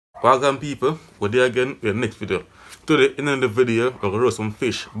Welcome people, we're there again with the next video. Today in the video we're going to roast some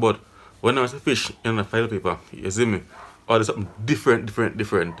fish, but when I was a fish in the file paper, you see me? Or there's something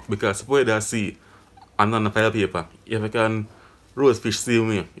different because suppose I see and on the file paper, if I can roast fish same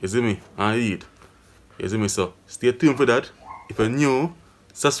way, you see me? And eat. You see me? So stay tuned for that. If you're new,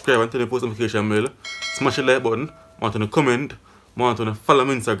 subscribe and turn the post notification bell, smash the like button, want to comment, want to follow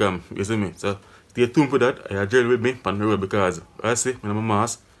me on Instagram, you see me? So stay tuned for that. I join with me on the road because I see I'm a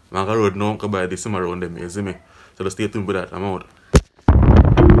mask. I'm going to road now, buy this summer around them, you see me? So just stay tuned for that. I'm out.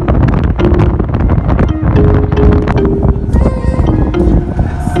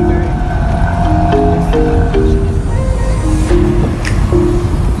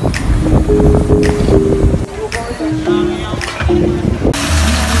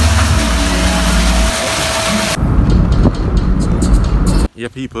 Yeah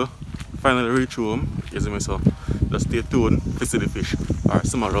people, finally reach home, you see me? So just stay tuned to see the fish or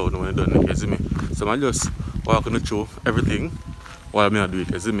some around when you're done, you see me? So I just walking through everything while I do it,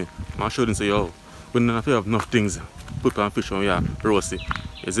 you see me? I show them say, yo, we don't have enough things put on fish when we are roast it,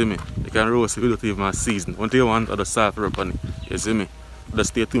 you see me? You can roast it without even season. One thing you want other salt rub on it, you see me?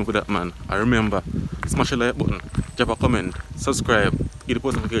 Just stay tuned for that, man. And remember, smash the like button, drop a comment, subscribe, hit the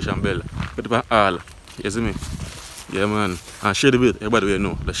post notification bell, put it on all, you see me? Yeah man, and share the video, everybody will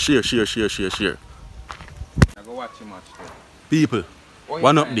know. Let's share. I go watch him match too. People,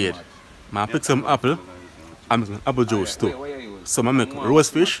 one update. I pick some apple, I'm making apple juice too. So I make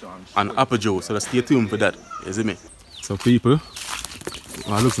roast fish and apple juice, so let's stay tuned for that. You see me? So people,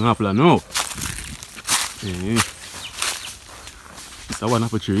 I look some apple I know. It's a one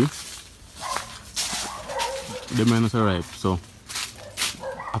apple tree. The man is ripe, so I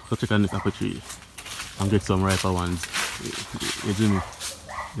have to check on this apple tree and get some riper ones. You see me?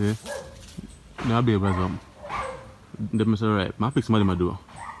 Yeah. Now baby some. Them is ripe. I pick some of them I do.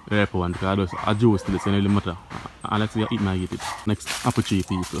 Riper one because I juice till it's really matter. I like to eat my eat it. Next apple tree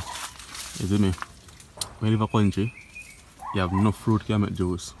people. You see me? When you live in a country, you have enough fruit can make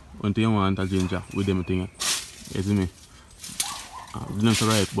juice. One thing you want a ginger with them thing. You see me? Them so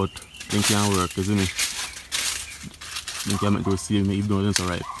ripe but they can't work, you see me? They can't make juice see me even though they're so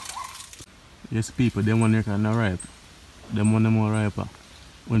ripe. Yes people, them one here kind of ripe. Them one more riper.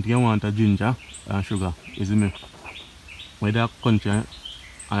 When you want a ginger and sugar, you see me? When that country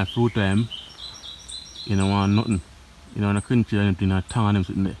and fruit time, you don't want nothing. You don't want a crunchy or anything, a tongue and them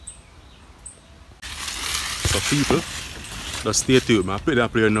sitting there. So people, just stay tuned. I play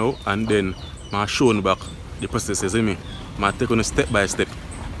that player now and then I show you back the process, you see me? I take on step by step.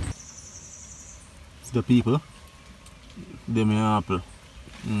 See the people, they make apple.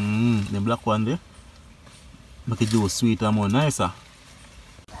 The black one there, make it juice sweeter and more nicer.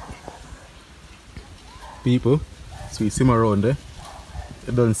 People, so you see my around there,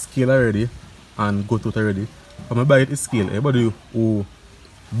 it done scale already and go to it already. When I buy it, it's scale. Everybody who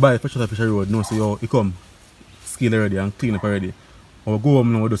buy fresh out of Fishery Road knows so you come scale already and clean up already. Or go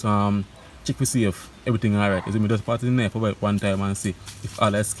home now, just check to see if everything alright. You see me, just put it in there for about one time and see if all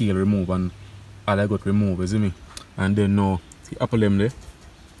that scale remove and all I got remove, you see me? And then now, see apple them there.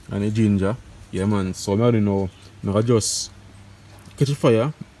 And the ginger, yeah man, so I don't know, I just catch a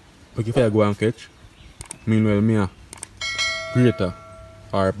fire, make the fire go and catch. Meanwhile, me grater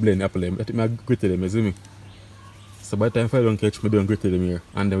or blend apple them, I think I grater them, you see me? So by the time fire don't catch, maybe I grater them here,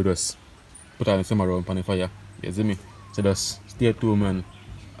 and then we just put on some around on the fire, you see me? So just stay tuned man,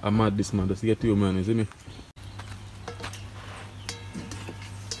 I'm mad this man, just stay tuned man, you see me?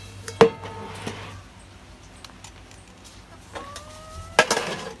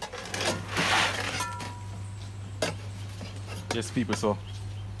 Yes people, so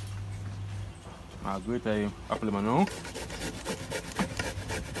I'll go to apple man now.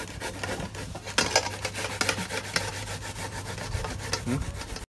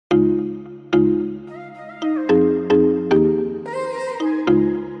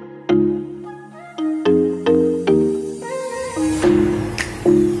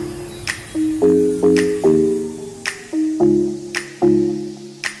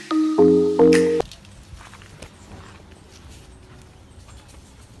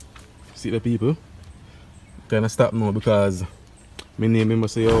 See the people, kind of stop now because my name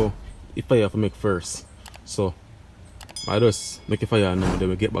must say, oh, if fire have to make first. So I just make a fire now, then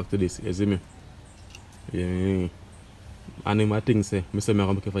we get back to this, you see me? Yeah. And then my thing say, I say I'm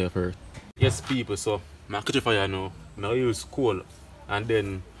gonna make a fire first. Yes people, so I catch a fire now. I use coal and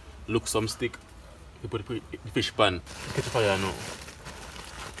then look some stick. You put the fish pan, catch a fire now.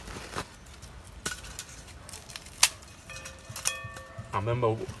 I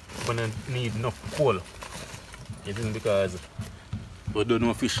remember when I need enough coal, it isn't because But don't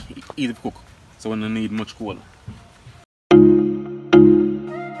know fish easy to cook, so we don't need much coal.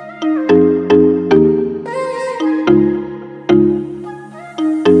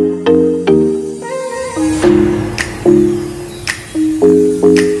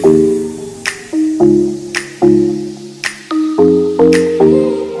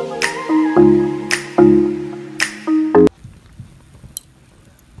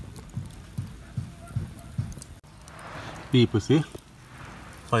 People see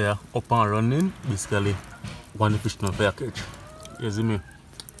fire up and running, basically one fish no fire catch. You see me?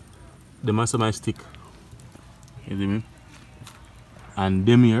 Them are some I stick. You see me? And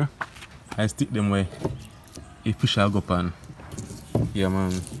them here, I stick them where a fish will go up and yeah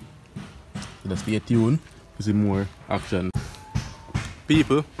man. So just stay tuned to see more action.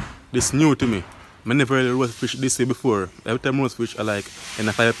 People, this new to me. I never really roast fish this way before. Every time I roast fish I like in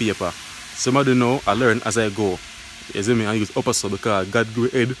a fire paper. Some of you know I learn as I go. You see me? I use upper so because God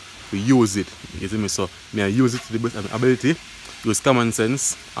give head to use it. You see me? So I use it to the best of my ability, use common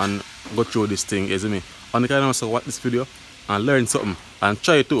sense and go through this thing, you see me? And you can also watch this video and learn something and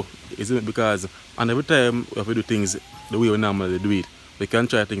try to, you see me? Because and every time we have to do things the way we normally do it. We can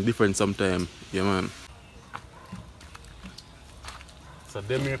try things different sometimes, yeah man. So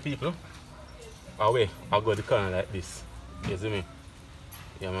them here people away, I'll go the corner like this. You see me?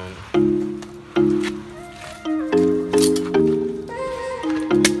 Yeah man.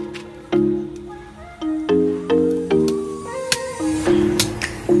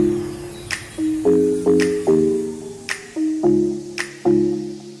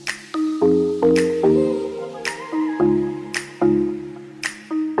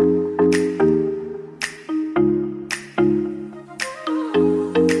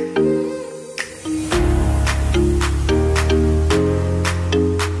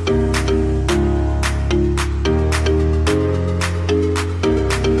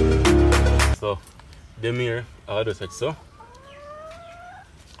 So them here I just like so,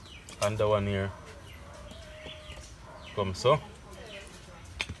 and the one here come so,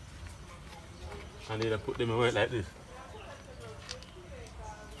 and then I put them away like this.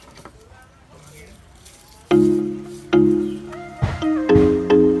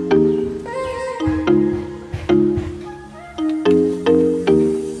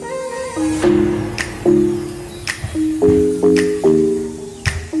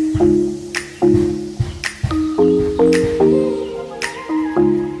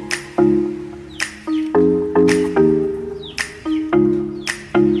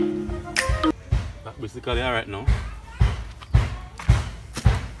 Basically alright now.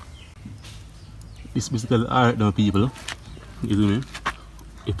 It's basically alright now people. You see me?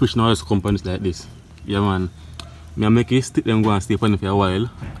 If fish now has companies like this. Yeah man. I make it stick them go and stay upon it for a while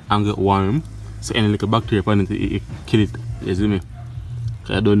and get warm. So any little bacteria upon it kill it. You see me?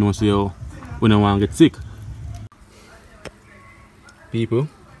 Cause I don't know so when I want to get sick. People,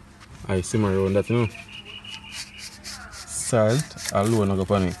 I simmer around that you know. Salt alone go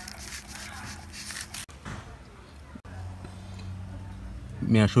upon it.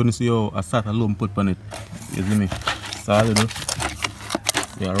 I show you see how I start alone put on it. You see me? Salt you know.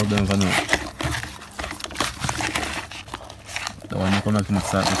 Yeah, rub them for now. The one you come back to my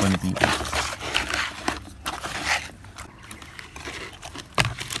salt upon it people.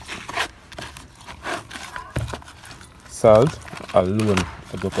 Salt alone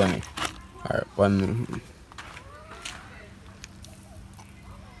I go upon it. Alright, 1 minute.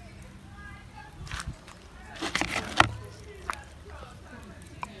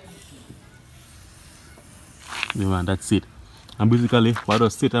 Yeah, man, that's it. And basically, I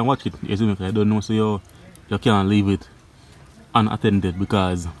just sit and watch it. You see me? I don't know, so you can't leave it unattended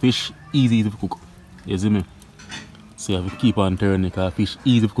because fish easy to cook. You see me? So you have to keep on turning because fish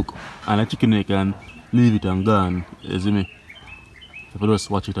easy to cook. And a chicken you can leave it and gone. You see me? If you just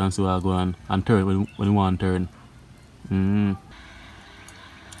watch it and see how I go and turn when you want to turn.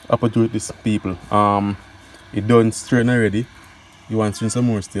 Up to it this people. It done strain already. You want to strain some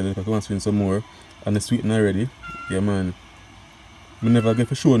more still, if you want to strain some more. And the sweeten already. Yeah man. I never get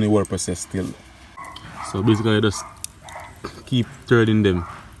for sure any whole process still. So basically you just keep turning them.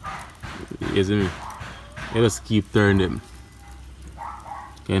 You see me? You just keep turning them.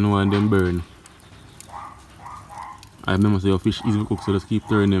 You don't want them burn. I remember say your fish easy to cook, so just keep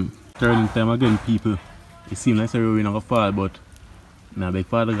turning them. Turning time again people. It seems like the rain not fall, but I beg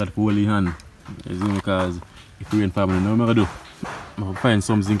Father God for holy hand. You see me? Because if rain fall, I know what I'm going to do. I'm going to find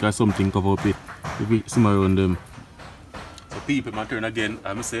some zinc or something cover up it. If you see around them. So people might turn again,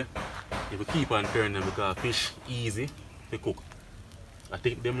 I must say, if you keep on turning them because fish easy to cook. I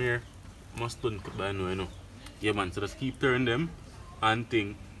think them here must done cook by now, you know. Yeah man, so just keep turning them and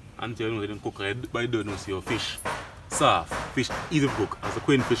thing until you know they don't cook it, but you don't know see your fish soft, fish easy to cook, as a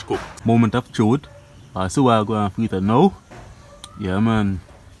queen fish cook. Moment of truth, I see why I go and feed it now. Yeah man,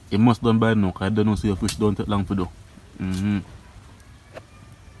 it must done by now, because I don't know see your fish don't take long to do.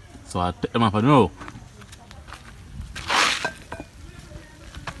 So I take them off for now.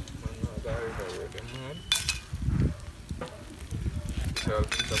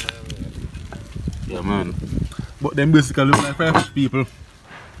 Yeah man, but them basically look like fresh fish people.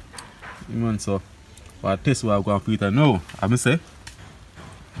 You man, so I taste what I'm going to feed it now. I say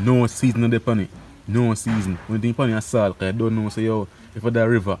no season on the pan, no season. When you think pan is salt, because I don't know say yo, if it's a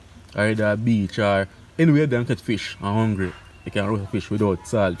river or a beach or anywhere they can catch fish and hungry, you can roast fish without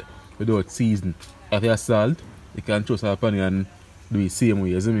salt, without season. If you have salt, you can choose a pan and do the same way,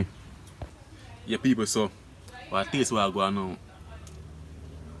 you see me? Yeah people, so I taste what I'm going now.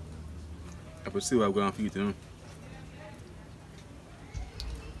 I will see what I'm going to feed you know.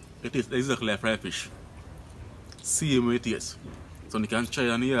 It tastes exactly like fried fish. Same way it tastes. So you can try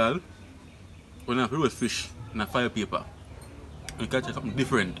on the yard when you have roast fish in a fire paper. You can try something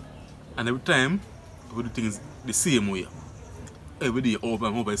different. And every time we do things the same way. Every day over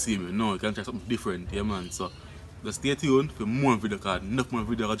and over the same way. No, you can try something different, yeah man. So just stay tuned for more video card. Enough more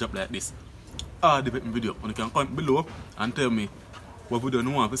video drop like this. All the video. And you can comment below and tell me what video you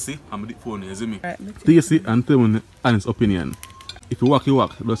want to see and make it funny, you see me? Taste it and tell me an honest opinion. If you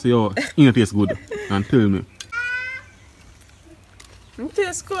walk, just say, oh, it tastes good. And tell me. It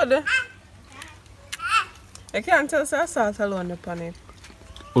tastes good. I can't tell say salt alone upon it.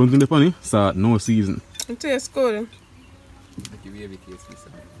 Only the funny, salt, no season. It tastes good.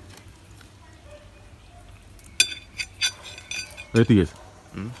 What it is?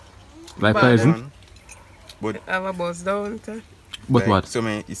 Like poison? But I have a buzz down too. But like, what? so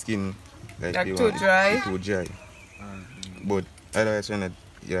my skin like too dry. Too dry. But otherwise when it,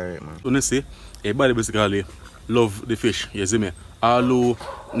 you're right man. Honestly, everybody basically love the fish, you see me? All who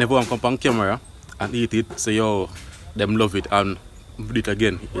never want to come on camera and eat it, say yo, them love it and do it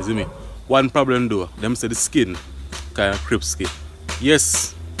again, you see me? One problem though, them say the skin kind of crispy.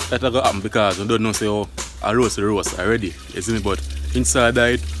 Yes, that will happen because you don't know say oh, a roast already, you see me? But inside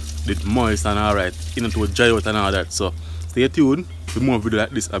that, it's moist and alright, you know, to dry out and all that. So stay tuned for more videos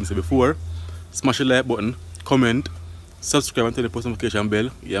like this. As I said before, smash the like button, comment, subscribe and turn the post notification bell.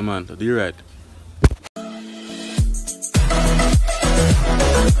 Yeah man, do you right.